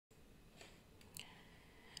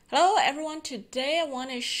Hello everyone, today I want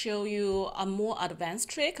to show you a more advanced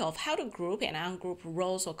trick of how to group and ungroup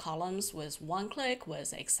rows or columns with one click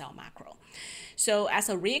with Excel macro. So as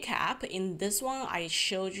a recap, in this one I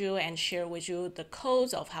showed you and shared with you the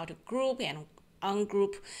codes of how to group and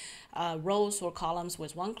ungroup rows or columns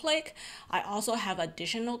with one click. I also have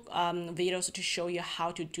additional videos to show you how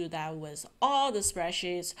to do that with all the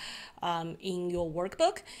spreadsheets in your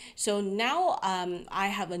workbook. So now I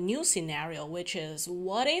have a new scenario, which is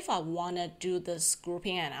what if I want to do this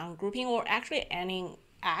grouping and ungrouping, or actually any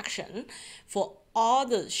action for all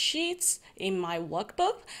the sheets in my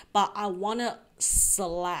workbook, but I want to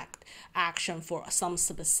select action for some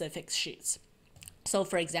specific sheets. So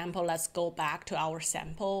for example, let's go back to our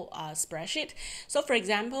sample spreadsheet. So for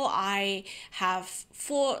example, I have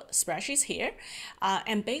 4 spreadsheets here.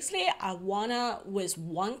 And basically I wanna, with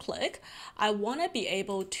one click, I wanna be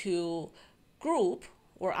able to group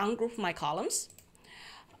or ungroup my columns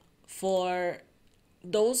for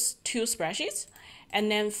those 2 spreadsheets.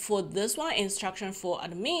 And then for this one, instruction for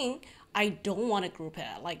admin, I don't want to group it.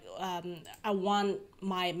 Like I want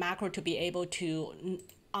my macro to be able to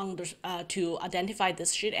to identify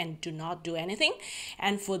this sheet and do not do anything.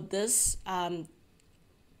 And for this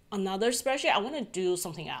another spreadsheet, I want to do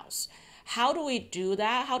something else. How do we do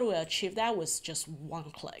that? How do we achieve that with just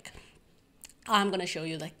one click? I'm going to show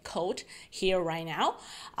you the code here right now.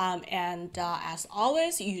 As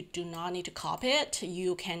always, you do not need to copy it.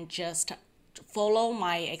 You can just follow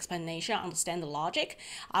my explanation, understand the logic.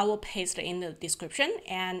 I will paste it in the description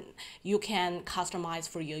and you can customize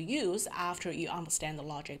for your use after you understand the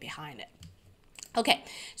logic behind it. Okay,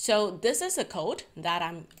 so this is a code that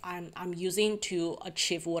I'm using to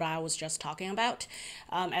achieve what I was just talking about.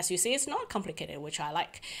 As you see, it's not complicated, which I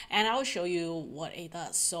like, and I'll show you what it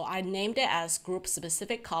does. So I named it as group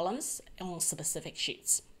specific columns on specific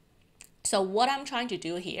sheets. So what I'm trying to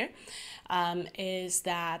do here is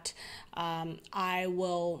that I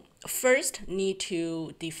will first need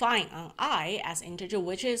to define an I as integer,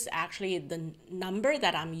 which is actually the number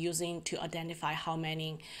that I'm using to identify how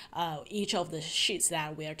many each of the sheets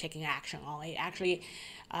that we are taking action on. It actually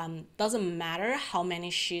doesn't matter how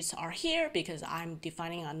many sheets are here because I'm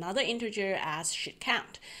defining another integer as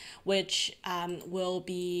SheetCount, which will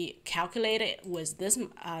be calculated with this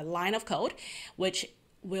line of code, which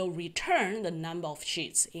will return the number of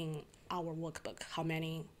sheets in our workbook, how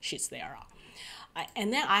many sheets there are.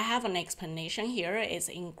 And then I have an explanation here. It's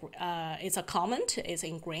a comment. It's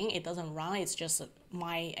in green. It doesn't run. It's just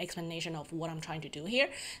my explanation of what I'm trying to do here.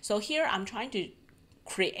 So here I'm trying to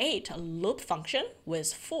create a loop function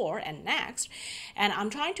with for and next, and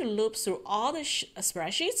I'm trying to loop through all the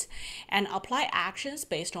spreadsheets and apply actions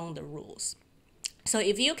based on the rules. So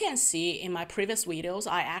if you can see in my previous videos,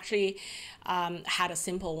 I actually had a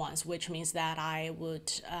simple ones, which means that I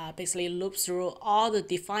would basically loop through all the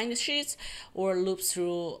defined sheets or loop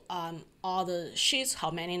through all the sheets,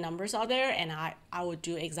 how many numbers are there, and I would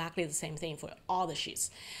do exactly the same thing for all the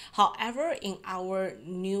sheets. However, in our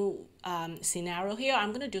new scenario here, I'm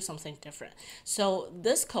going to do something different. So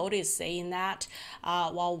this code is saying that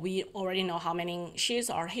while we already know how many sheets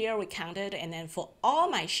are here, we counted, and then for all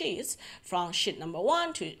my sheets from sheet number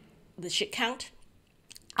 1 to the sheet count,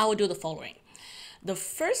 I will do the following. The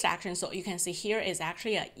first action, so you can see here, is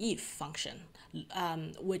actually an if function,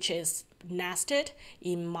 which is nested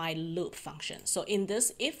in my loop function. So in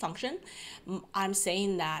this if function, I'm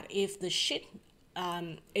saying that if the sheet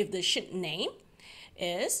name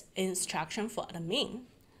is instruction for admin,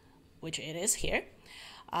 which it is here,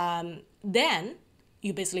 then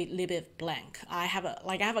you basically leave it blank. I have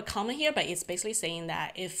a comment here, but it's basically saying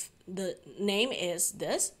that if the name is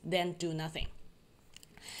this, then do nothing.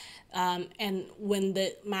 And when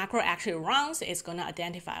the macro actually runs, it's going to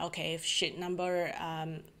identify, okay, if sheet number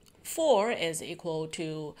 4 is equal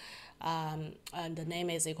to the name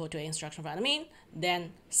is equal to instruction for admin,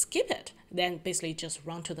 then skip it. Then basically just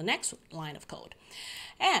run to the next line of code.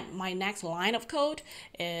 And my next line of code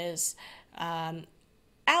is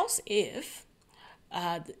else if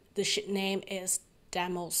the sheet name is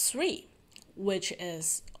demo 3, which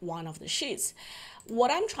is one of the sheets.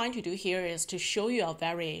 What I'm trying to do here is to show you a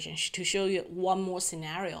variation, to show you one more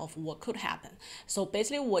scenario of what could happen. So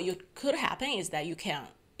basically what could happen is that you can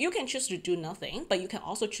choose to do nothing, but you can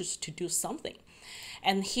also choose to do something.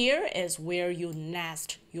 And here is where you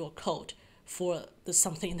nest your code for the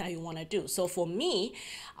something that you want to do. So for me,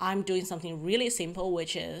 I'm doing something really simple,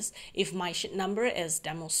 which is if my sheet number is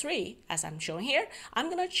demo 3, as I'm showing here,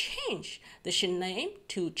 I'm going to change the sheet name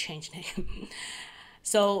to change name.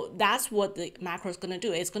 So that's what the macro is going to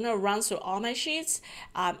do. It's going to run through all my sheets,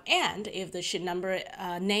 and if the sheet number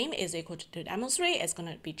name is equal to demo3, it's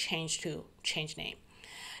going to be changed to change name.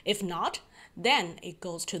 If not, then it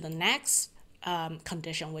goes to the next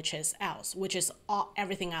condition, which is else, which is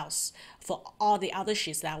everything else for all the other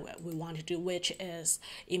sheets that we want to do, which is,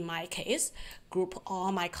 in my case, group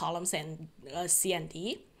all my columns and C and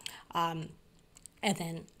D, and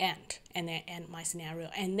then end my scenario,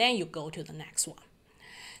 and then you go to the next one.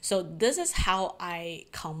 So this is how I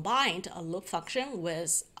combined a loop function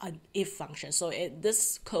with an if function. So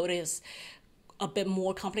this code is a bit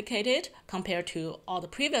more complicated compared to all the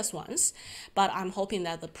previous ones, but I'm hoping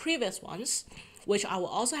that the previous ones, which I will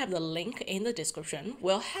also have the link in the description,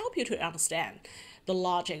 will help you to understand the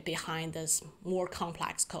logic behind this more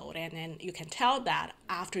complex code. And then you can tell that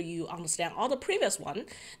after you understand all the previous one,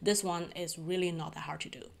 this one is really not that hard to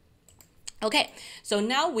do. Okay, so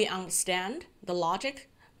now we understand the logic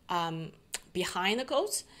behind the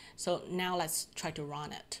codes. So now let's try to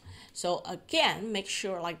run it. So again, make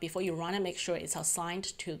sure, like before you run it, make sure it's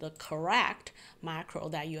assigned to the correct macro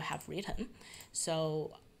that you have written.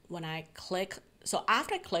 So when I click, so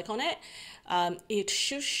after I click on it, it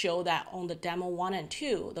should show that on the demo 1 and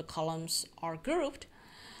 2, the columns are grouped.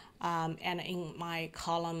 And in my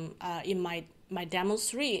column, in my demo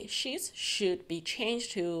 3 sheets should be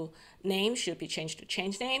changed to name, should be changed to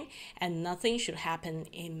change name, and nothing should happen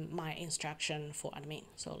in my instruction for admin.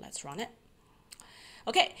 So let's run it.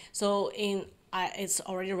 Okay, so it's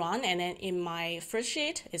already run, and then in my first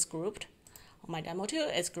sheet it's grouped. On my demo 2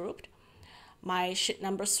 it's grouped. My sheet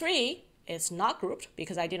number 3 is not grouped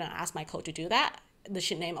because I didn't ask my code to do that. The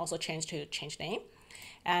sheet name also changed to change name.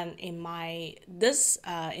 And in this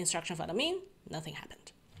instruction for admin, nothing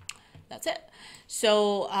happened. That's it.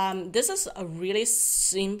 So this is a really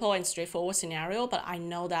simple and straightforward scenario, but I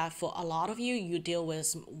know that for a lot of you, you deal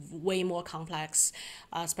with way more complex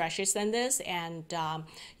spreadsheets than this, and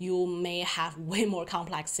you may have way more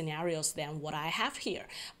complex scenarios than what I have here.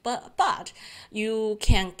 But you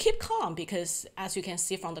can keep calm because, as you can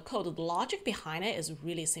see from the code, the logic behind it is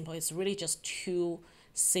really simple. It's really just two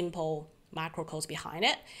simple macro codes behind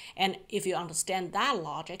it, and if you understand that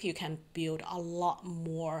logic, you can build a lot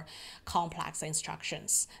more complex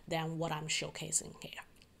instructions than what I'm showcasing here.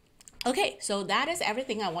 Okay, so that is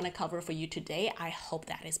everything I want to cover for you today. I hope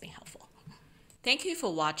that has been helpful. Thank you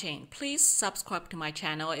for watching. Please subscribe to my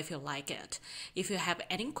channel if you like it. If you have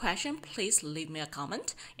any question, please leave me a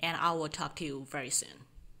comment and I will talk to you very soon.